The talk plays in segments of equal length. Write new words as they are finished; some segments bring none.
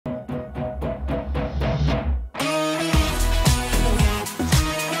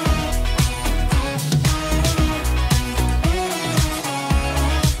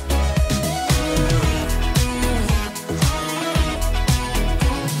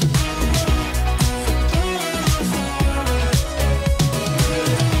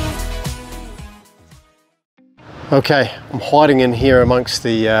Okay, I'm hiding in here amongst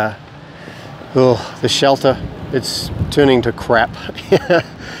the shelter. It's turning to crap.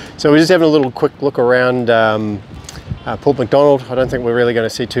 So we're just having a little quick look around Port MacDonnell. I don't think we're really going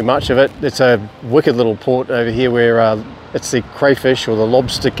to see too much of it. It's a wicked little port over here where it's the crayfish or the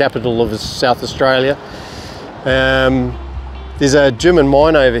lobster capital of South Australia. There's a German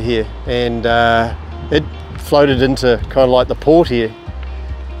mine over here, and it floated into kind of like the port here,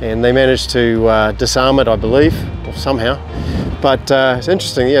 and they managed to disarm it, I believe, or somehow. But it's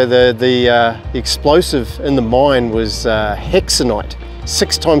interesting, yeah, the explosive in the mine was hexanite,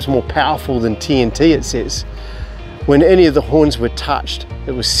 6 times more powerful than TNT, it says. When any of the horns were touched,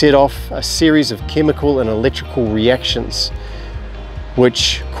 it was set off a series of chemical and electrical reactions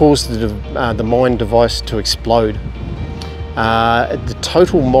which caused the mine device to explode. The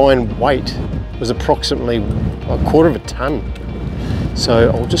total mine weight was approximately 1/4 ton.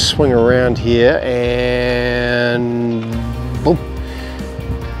 So I'll just swing around here and boom.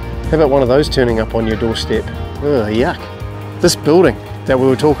 How about one of those turning up on your doorstep? Ugh, yuck. This building that we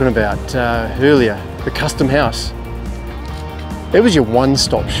were talking about earlier, the custom house, it was your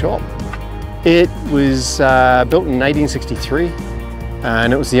one-stop shop. It was built in 1863,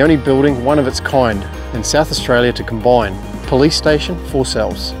 and it was the only building, one of its kind, in South Australia to combine police station, 4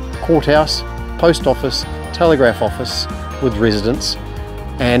 cells, courthouse, post office, telegraph office with residence,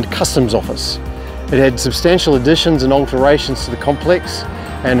 and customs office. It had substantial additions and alterations to the complex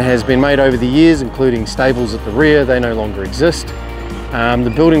and has been made over the years, including stables at the rear. They no longer exist.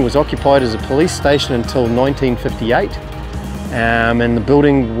 The building was occupied as a police station until 1958, and the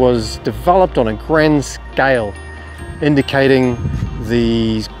building was developed on a grand scale, indicating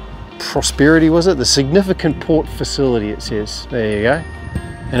the prosperity, was it? The significant port facility, it says. There you go.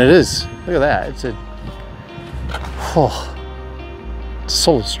 And it is. Look at that. It's a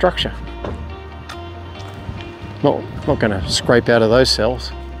solid structure. Not going to scrape out of those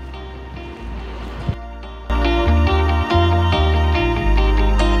cells.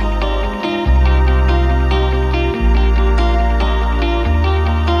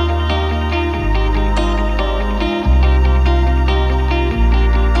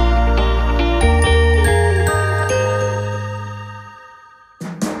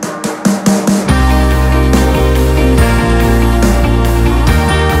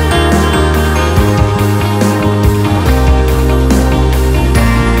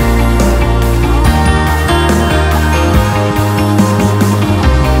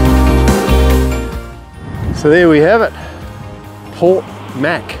 So there we have it, Port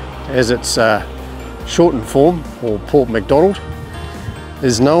Mac, as it's shortened form, or Port MacDonnell,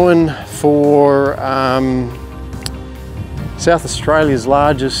 is known for South Australia's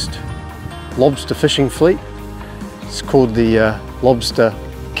largest lobster fishing fleet. It's called the lobster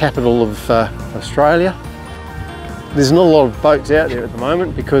capital of Australia. There's not a lot of boats out there at the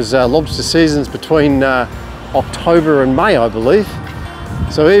moment because lobster season's between October and May, I believe.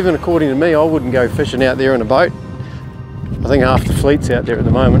 So even according to me, I wouldn't go fishing out there in a boat. I think half the fleet's out there at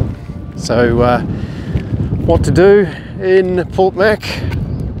the moment. So what to do in Port Mac?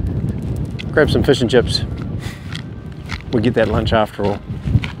 Grab some fish and chips. We'll get that lunch after all.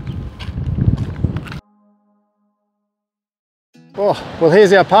 Oh, well,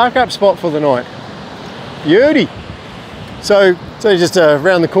 here's our park up spot for the night. Beauty. So just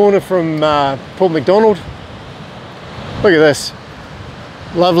around the corner from Port MacDonnell. Look at this.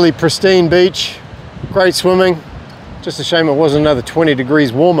 Lovely pristine beach, great swimming. Just a shame it wasn't another 20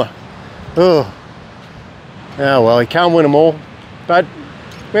 degrees warmer. Oh well, you can't win them all, but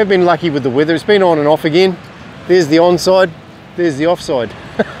we've been lucky with the weather. It's been on and off again. There's the onside, there's the offside.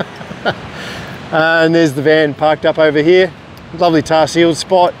 And there's the van parked up over here. Lovely tar sealed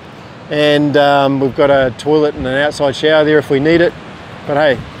spot, and we've got a toilet and an outside shower there if we need it. But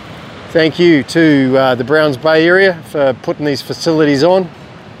hey, thank you to the Browns Bay area for putting these facilities on.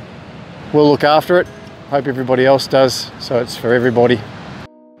 We'll look after it. Hope everybody else does, so it's for everybody.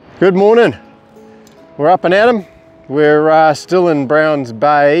 Good morning. We're up and at 'em. We're still in Browns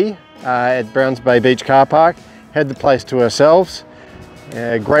Bay, at Browns Bay Beach Car Park. Had the place to ourselves.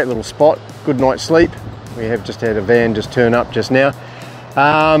 Great little spot, good night's sleep. We have just had a van just turn up just now.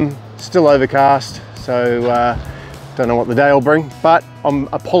 Still overcast, so don't know what the day will bring, but I'm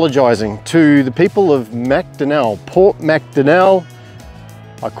apologising to the people of MacDonnell, Port MacDonnell.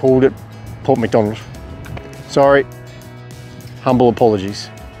 I called it Port MacDonnell. Sorry, humble apologies.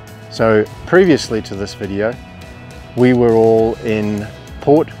 So previously to this video, we were all in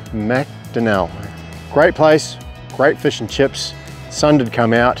Port MacDonnell. Great place, great fish and chips, sun did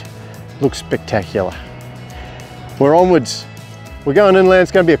come out, looks spectacular. We're onwards. We're going inland.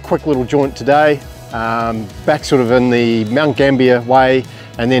 It's going to be a quick little jaunt today. back sort of in the Mount Gambier way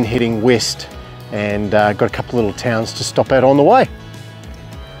and then heading west, and got a couple little towns to stop at on the way.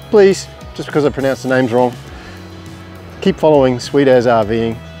 Please, just because I pronounced the names wrong, keep following Sweet As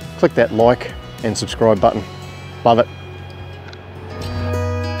RVing, click that like and subscribe button. Love it.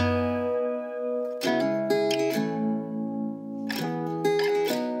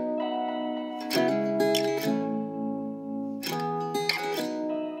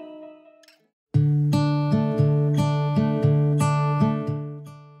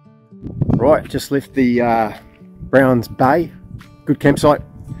 Right, just left the Browns Bay, good campsite.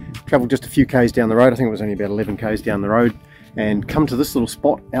 Travelled just a few k's down the road, I think it was only about 11 k's down the road, and come to this little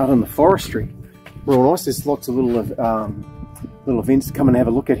spot out in the forestry. Real nice, there's lots of little events to come and have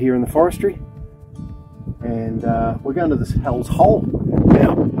a look at here in the forestry. And we're going to this Hells Hole.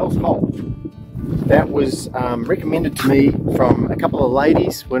 Now, Hells Hole, that was recommended to me from a couple of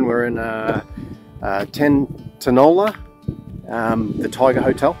ladies when we were in Tanola, the Tiger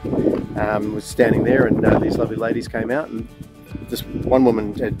Hotel. Was standing there, and these lovely ladies came out, and this one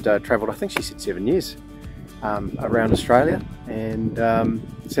woman had travelled, I think she said 7 years, around Australia, and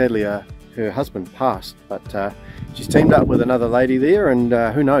sadly her husband passed, but she's teamed up with another lady there, and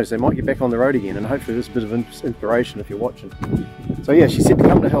who knows, they might get back on the road again, and hopefully there's a bit of inspiration if you're watching. So yeah, she said to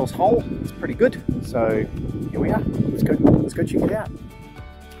come to Hells Hole. It's pretty good, so here we are. Let's go check it out.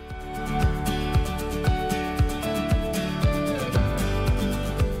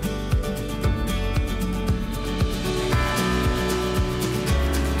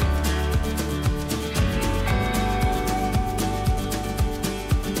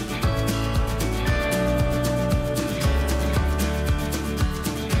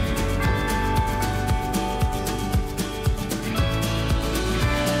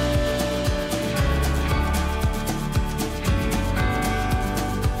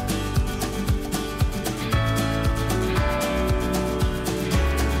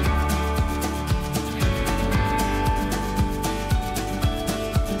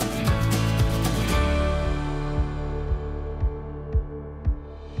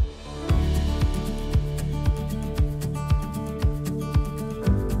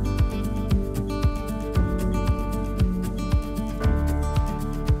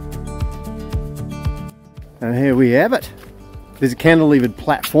 And here we have it. There's a cantilevered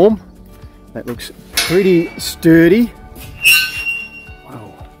platform that looks pretty sturdy.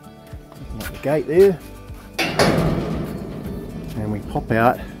 Wow, open up the gate there, and we pop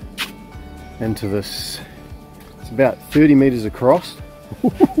out into this. It's about 30 meters across.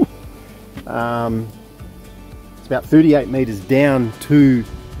 It's about 38 meters down to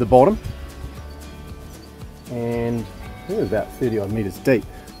the bottom, and I think it's about 30 odd meters deep.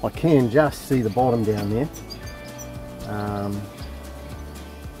 I can just see the bottom down there.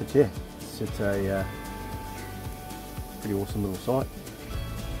 But yeah, it's a pretty awesome little site.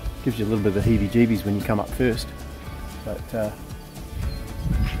 Gives you a little bit of the heebie-jeebies when you come up first. But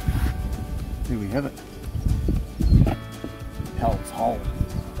here we have it. Hells Hole.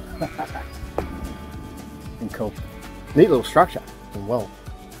 And cool. Neat little structure, and well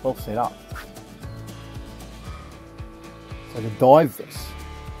set up. So to dive this.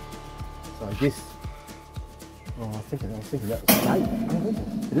 So I guess, I was thinking that was a gate.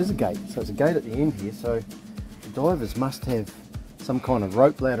 It is a gate, so it's a gate at the end here, so the divers must have some kind of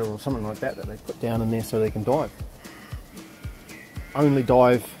rope ladder or something like that they put down in there so they can dive. Only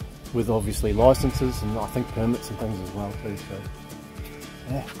dive with obviously licenses and I think permits and things as well too, so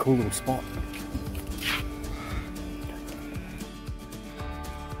yeah, cool little spot.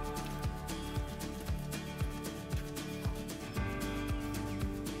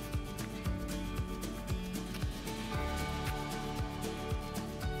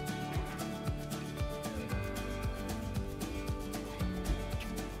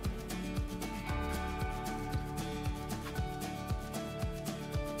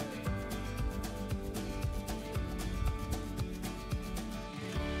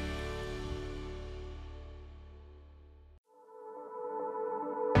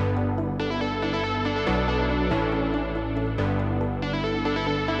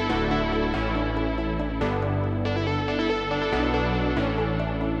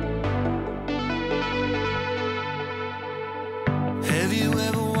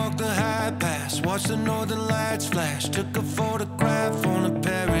 Watched the northern lights flash, took a photograph on a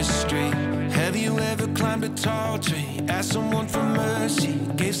Paris street. Have you ever climbed a tall tree, asked someone for mercy,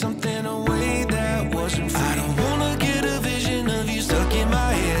 gave something away that wasn't free? I don't wanna get a vision of you stuck in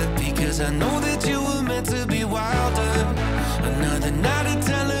my head, because I know that you were meant to be wilder. Another night of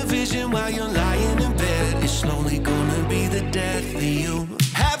television while you're lying in bed, it's slowly gonna be the death of you.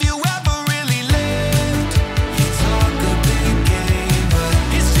 Have you ever really lived?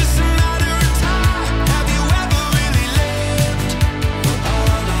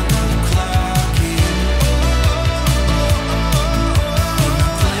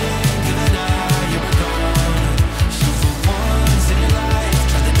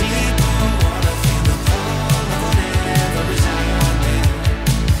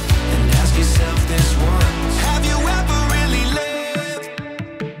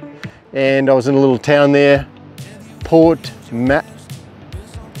 and I was in a little town there, Port MacDonnell.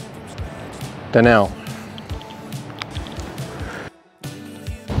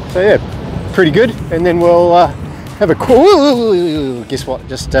 So yeah, pretty good. And then we'll have a guess what?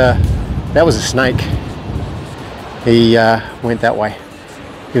 Just that was a snake. He went that way.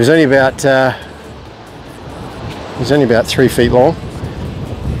 He was only about 3 feet long.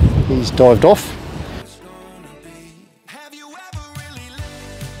 He's dived off.